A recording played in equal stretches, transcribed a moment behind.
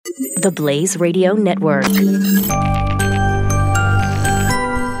TheBlaze Radio Network.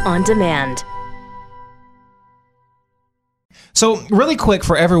 On demand. So really quick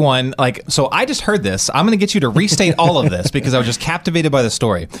for everyone, so I just heard this. I'm going to get you to restate all of this because I was just captivated by the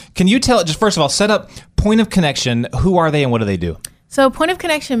story. Can you tell, just first of all, set up Point of Connection. Who are they and what do they do? So Point of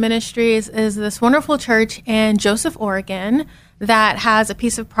Connection Ministries is this wonderful church in Joseph, Oregon, that has a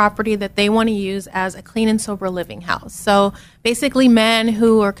piece of property that they want to use as a clean and sober living house. So basically men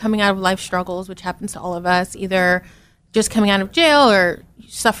who are coming out of life struggles, which happens to all of us, either just coming out of jail or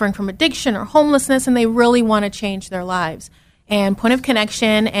suffering from addiction or homelessness, and they really want to change their lives. And Point of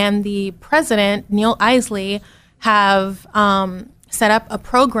Connection and the president, Neil Isley, have set up a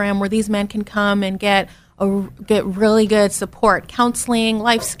program where these men can come and get really good support, counseling,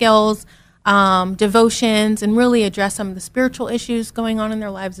 life skills, devotions, and really address some of the spiritual issues going on in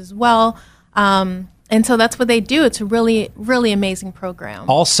their lives as well. And so that's what they do. It's a really, really amazing program.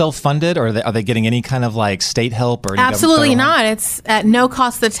 All self-funded, or are they getting any kind of state help? Or Absolutely not. It's at no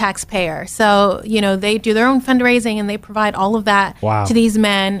cost to the taxpayer. So, they do their own fundraising and they provide all of that to these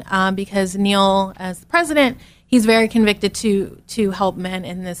men because Neil, as the president, he's very convicted to help men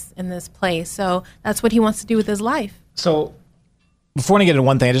in this place. So that's what he wants to do with his life. So before I get into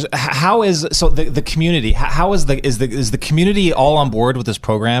one thing, how is the community? How is the community all on board with this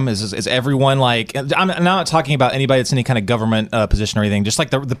program? Is everyone I'm not talking about anybody that's in any kind of government position or anything. Just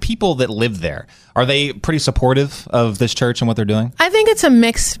the people that live there, are they pretty supportive of this church and what they're doing? I think it's a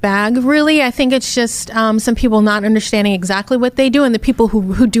mixed bag, really. I think it's just some people not understanding exactly what they do, and the people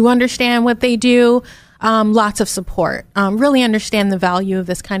who do understand what they do. Lots of support. Really understand the value of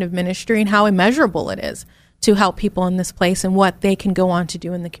this kind of ministry and how immeasurable it is to help people in this place and what they can go on to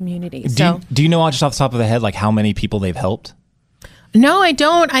do in the community. Do you know just off the top of the head, how many people they've helped? No, I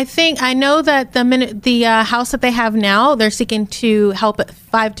don't. I know that the house that they have now, they're seeking to help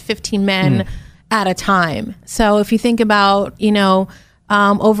 5 to 15 men at a time. So if you think about,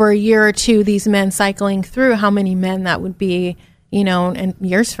 over a year or two, these men cycling through, how many men that would be, and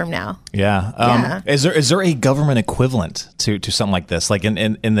years from now. Yeah. Is there a government equivalent to something like this,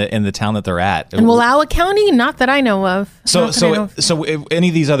 in the town that they're at? In Wallowa County, not that I know of. So if any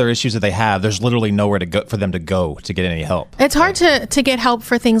of these other issues that they have, there's literally nowhere to go for them to go to get any help. It's hard to get help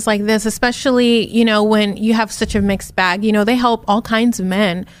for things like this, especially when you have such a mixed bag. They help all kinds of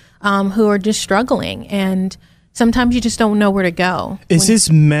men who are just struggling, and sometimes you just don't know where to go. Is this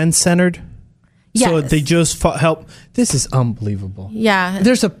men-centered? Yes. So they just help. This is unbelievable. Yeah.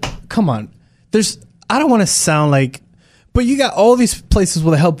 Come on. I don't want to sound but you got all these places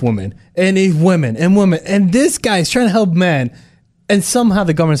where they help women and women, and this guy's trying to help men, and somehow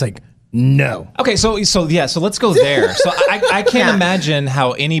the government's no. Okay, so let's go there. So I can't imagine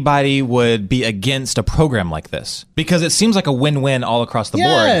how anybody would be against a program like this, because it seems like a win-win all across the board.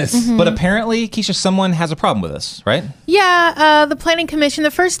 Mm-hmm. But apparently, Keisha, someone has a problem with this, right? Yeah, the Planning Commission,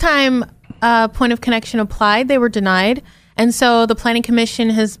 the first time Point of Connection applied, they were denied. And so the Planning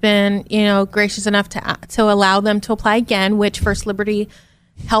Commission has been, gracious enough to allow them to apply again, which First Liberty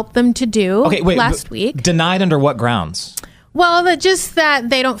helped them to do last week. Denied under what grounds? Well, that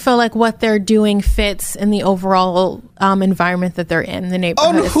they don't feel like what they're doing fits in the overall environment that they're in, the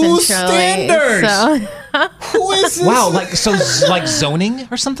neighborhood. On whose standards? Who is this? Wow, zoning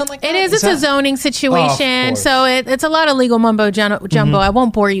or something like that? It is. It's a zoning situation. So it's a lot of legal mumbo jumbo. Mm-hmm. I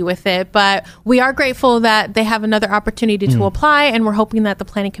won't bore you with it, but we are grateful that they have another opportunity to apply, and we're hoping that the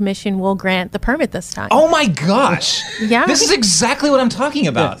Planning Commission will grant the permit this time. Oh my gosh. Yeah. This is exactly what I'm talking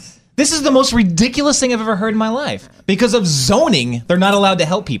about. Yes. This is the most ridiculous thing I've ever heard in my life. Because of zoning, they're not allowed to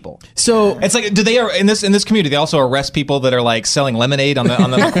help people. So it's do they in this community? They also arrest people that are selling lemonade on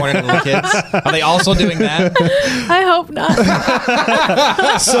the corner to little kids. Are they also doing that? I hope not.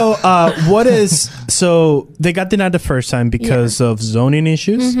 So they got denied the first time because of zoning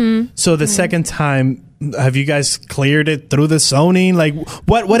issues. Mm-hmm. So the second time, have you guys cleared it through the zoning?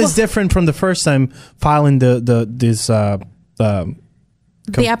 What is different from the first time filing the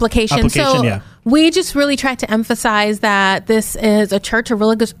application. So we just really tried to emphasize that this is a church, a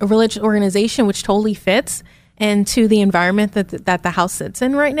religious organization, which totally fits into the environment that the house sits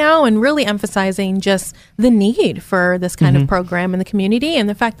in right now, and really emphasizing just the need for this kind of program in the community, and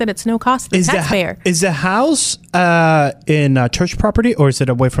the fact that it's no cost to the taxpayer. Is the house in church property, or is it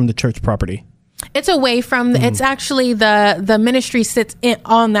away from the church property? It's away from. It's actually the ministry sits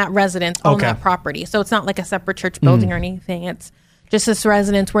on that residence on that property, so it's not like a separate church building or anything. It's just this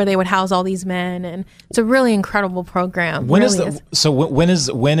residence where they would house all these men, and it's a really incredible program. When will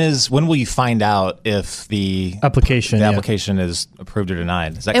you find out if the application is approved or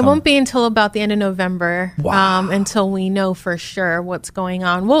denied? It won't be until about the end of November. Wow. Until we know for sure what's going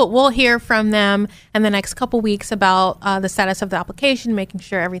on. We'll hear from them in the next couple weeks about the status of the application, making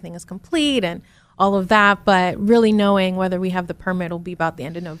sure everything is complete and all of that, but really knowing whether we have the permit will be about the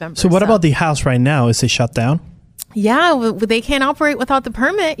end of November. So what about the house right now? Is it shut down? Yeah, they can't operate without the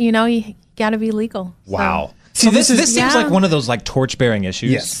permit. You got to be legal. Wow. So this seems like one of those like torch-bearing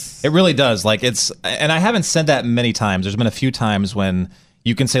issues. Yes. It really does. Like and I haven't said that many times. There's been a few times when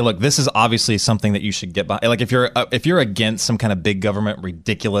you can say, look, this is obviously something that you should get by. Like if you're against some kind of big government,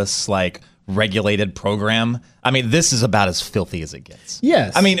 ridiculous, like regulated program, I mean, this is about as filthy as it gets.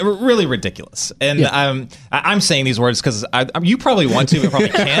 Yes. I mean, really ridiculous. And I'm saying these words because you probably want to, but probably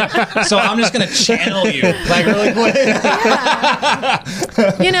can't. So I'm just going to channel you like really quick.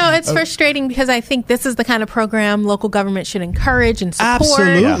 It's frustrating because I think this is the kind of program local government should encourage and support.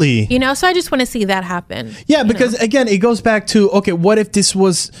 Absolutely. So I just want to see that happen. Yeah, because again, it goes back to, okay, what if this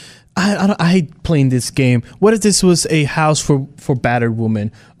was... I hate playing this game. What if this was a house for battered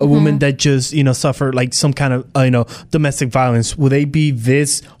women, a woman that just suffered like some kind of domestic violence? Would they be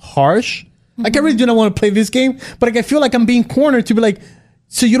this harsh? Like I really do not want to play this game, but like I feel like I'm being cornered to be like,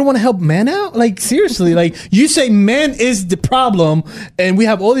 so you don't want to help men out? Like seriously, like you say men is the problem, and we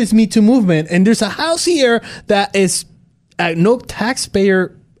have all this Me Too movement, and there's a house here that is no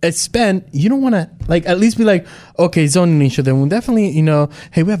taxpayer spend. You don't want to like at least be like, okay, zoning issue, then we'll definitely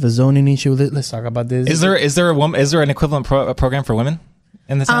hey, we have a zoning issue, let's talk about this. Is there an equivalent program for women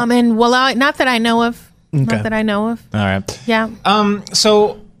in the town? Not that I know of. Okay. Not that I know of. All right. Yeah.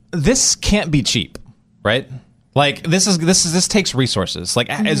 So this can't be cheap, right? Like this takes resources. Like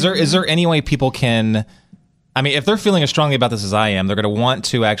is there any way people can, I mean, if they're feeling as strongly about this as I am, they're going to want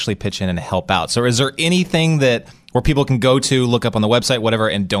to actually pitch in and help out. So is there anything where people can go to, look up on the website, whatever,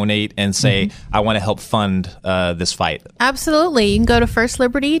 and donate and say, I want to help fund this fight? Absolutely. You can go to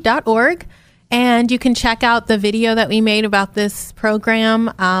firstliberty.org and you can check out the video that we made about this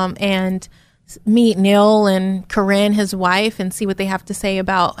program and meet Neil and Corinne, his wife, and see what they have to say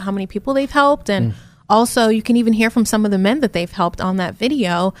about how many people they've helped. And also, you can even hear from some of the men that they've helped on that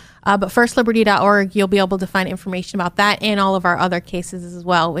video. But firstliberty.org, you'll be able to find information about that and all of our other cases as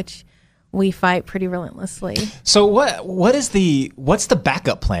well, which we fight pretty relentlessly. So what's the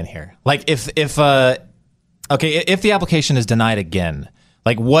backup plan here? Like if the application is denied again,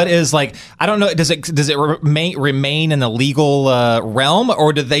 like what is like, I don't know, does it remain in the legal realm, or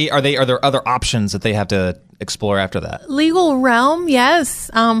are there other options that they have to explore after that? Legal realm, yes.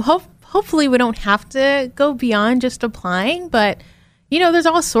 Hopefully we don't have to go beyond just applying, but there's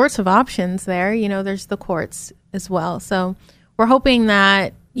all sorts of options there. There's the courts as well. So we're hoping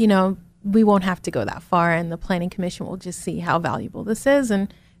that we won't have to go that far, and the Planning Commission will just see how valuable this is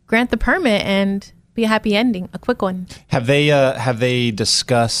and grant the permit and be a happy ending, a quick one. Have they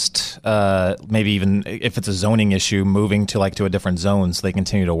discussed maybe even if it's a zoning issue, moving to a different zone so they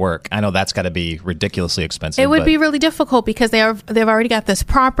continue to work? I know that's got to be ridiculously expensive. It would be really difficult because they've already got this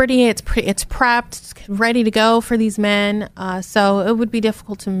property. It's prepped, it's ready to go for these men. So it would be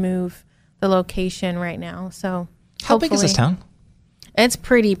difficult to move the location right now. So how big is this town? It's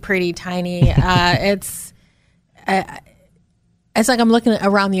pretty tiny. It's like I'm looking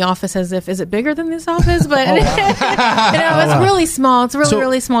around the office as if, is it bigger than this office? But it's really small. It's a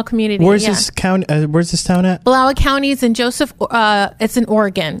really small community. Where's this town at? Ballard County is in Joseph. It's in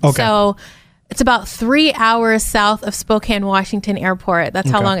Oregon. Okay. So it's about 3 hours south of Spokane, Washington Airport. That's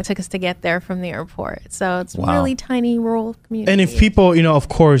how long it took us to get there from the airport. So it's really tiny rural community. And if people, of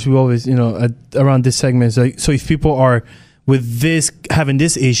course, we always, around this segment, so if people are with having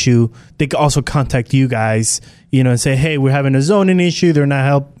this issue, they can also contact you guys, and say, hey, we're having a zoning issue. They're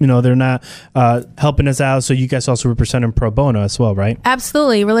not helping us out. So you guys also represent them pro bono as well, right?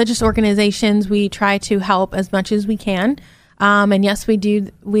 Absolutely. Religious organizations, we try to help as much as we can. And yes, we do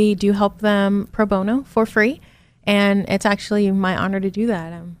help them pro bono for free. And it's actually my honor to do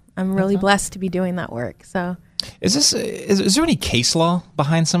that. I'm really blessed to be doing that work. So is there any case law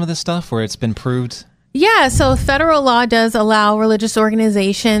behind some of this stuff where it's been proved? Yeah, so federal law does allow religious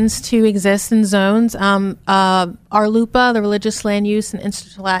organizations to exist in zones. RLUPA, the Religious Land Use and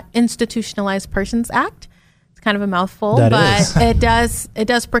Institutionalized Persons Act. It's kind of a mouthful, it does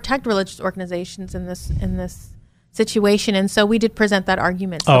protect religious organizations in this situation, and so we did present that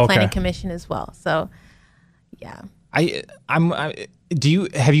argument to the Planning Commission as well. So, yeah. Have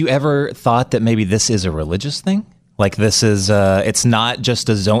you ever thought that maybe this is a religious thing? Like this is, it's not just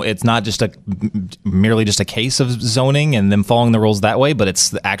a zone. It's not just merely just a case of zoning and them following the rules that way, but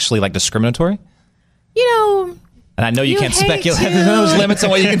it's actually like discriminatory. And I know you can't speculate. There's limits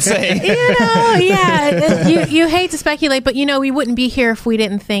on what you can say. You hate to speculate, but we wouldn't be here if we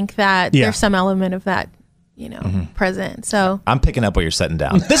didn't think that there's some element of that. Present. So I'm picking up what you're setting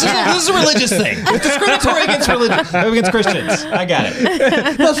down. This is a religious thing. It's discriminatory against Christians. I got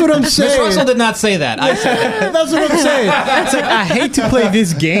it. That's what I'm saying. Ms. Russell did not say that. I said that. That's what I'm saying. It's like, I hate to play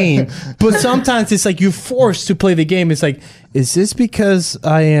this game, but sometimes it's like you're forced to play the game. It's like, is this because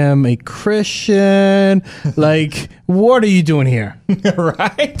I am a Christian? Like, what are you doing here?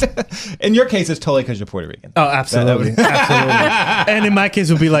 Right? In your case, it's totally because you're Puerto Rican. Oh, absolutely. Absolutely. And in my case,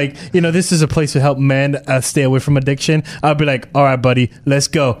 it would be like, this is a place to help men stay away from addiction. I'll be like, all right, buddy, let's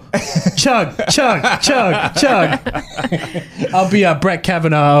go. Chug, chug, chug, chug. I'll be a Brett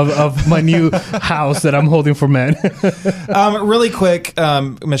Kavanaugh of my new house that I'm holding for men. Really quick,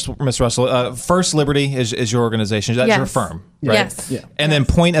 Ms. Russell, First Liberty is your organization. That's your firm. Right? Yes. Yeah. And then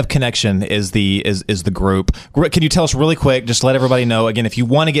Point of Connection is the group. Can you tell us really quick, just let everybody know, again, if you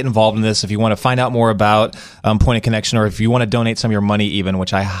want to get involved in this, if you want to find out more about Point of Connection, or if you want to donate some of your money even,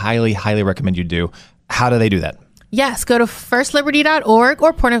 which I highly, highly recommend you do, how do they do that? Yes, go to firstliberty.org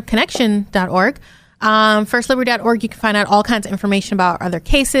or pointofconnection.org. Firstliberty.org, you can find out all kinds of information about other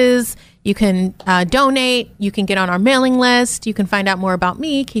cases. You can donate. You can get on our mailing list. You can find out more about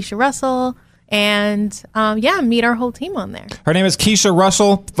me, Keisha Russell. And meet our whole team on there. Her name is Keisha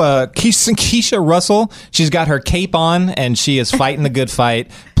Russell. Keisha Russell. She's got her cape on, and she is fighting the good fight.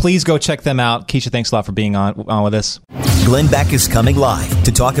 Please go check them out. Keisha, thanks a lot for being on with us. Glenn Beck is coming live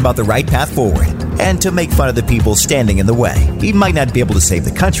to talk about the right path forward and to make fun of the people standing in the way. He might not be able to save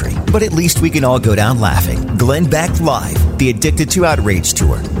the country, but at least we can all go down laughing. Glenn Beck Live, the Addicted to Outrage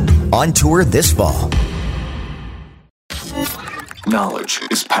Tour. On tour this fall. Knowledge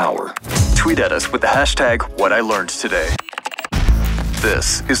is power. Tweet at us with the hashtag #WhatILearnedToday.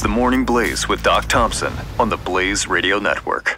 This is the Morning Blaze with Doc Thompson on the Blaze Radio Network.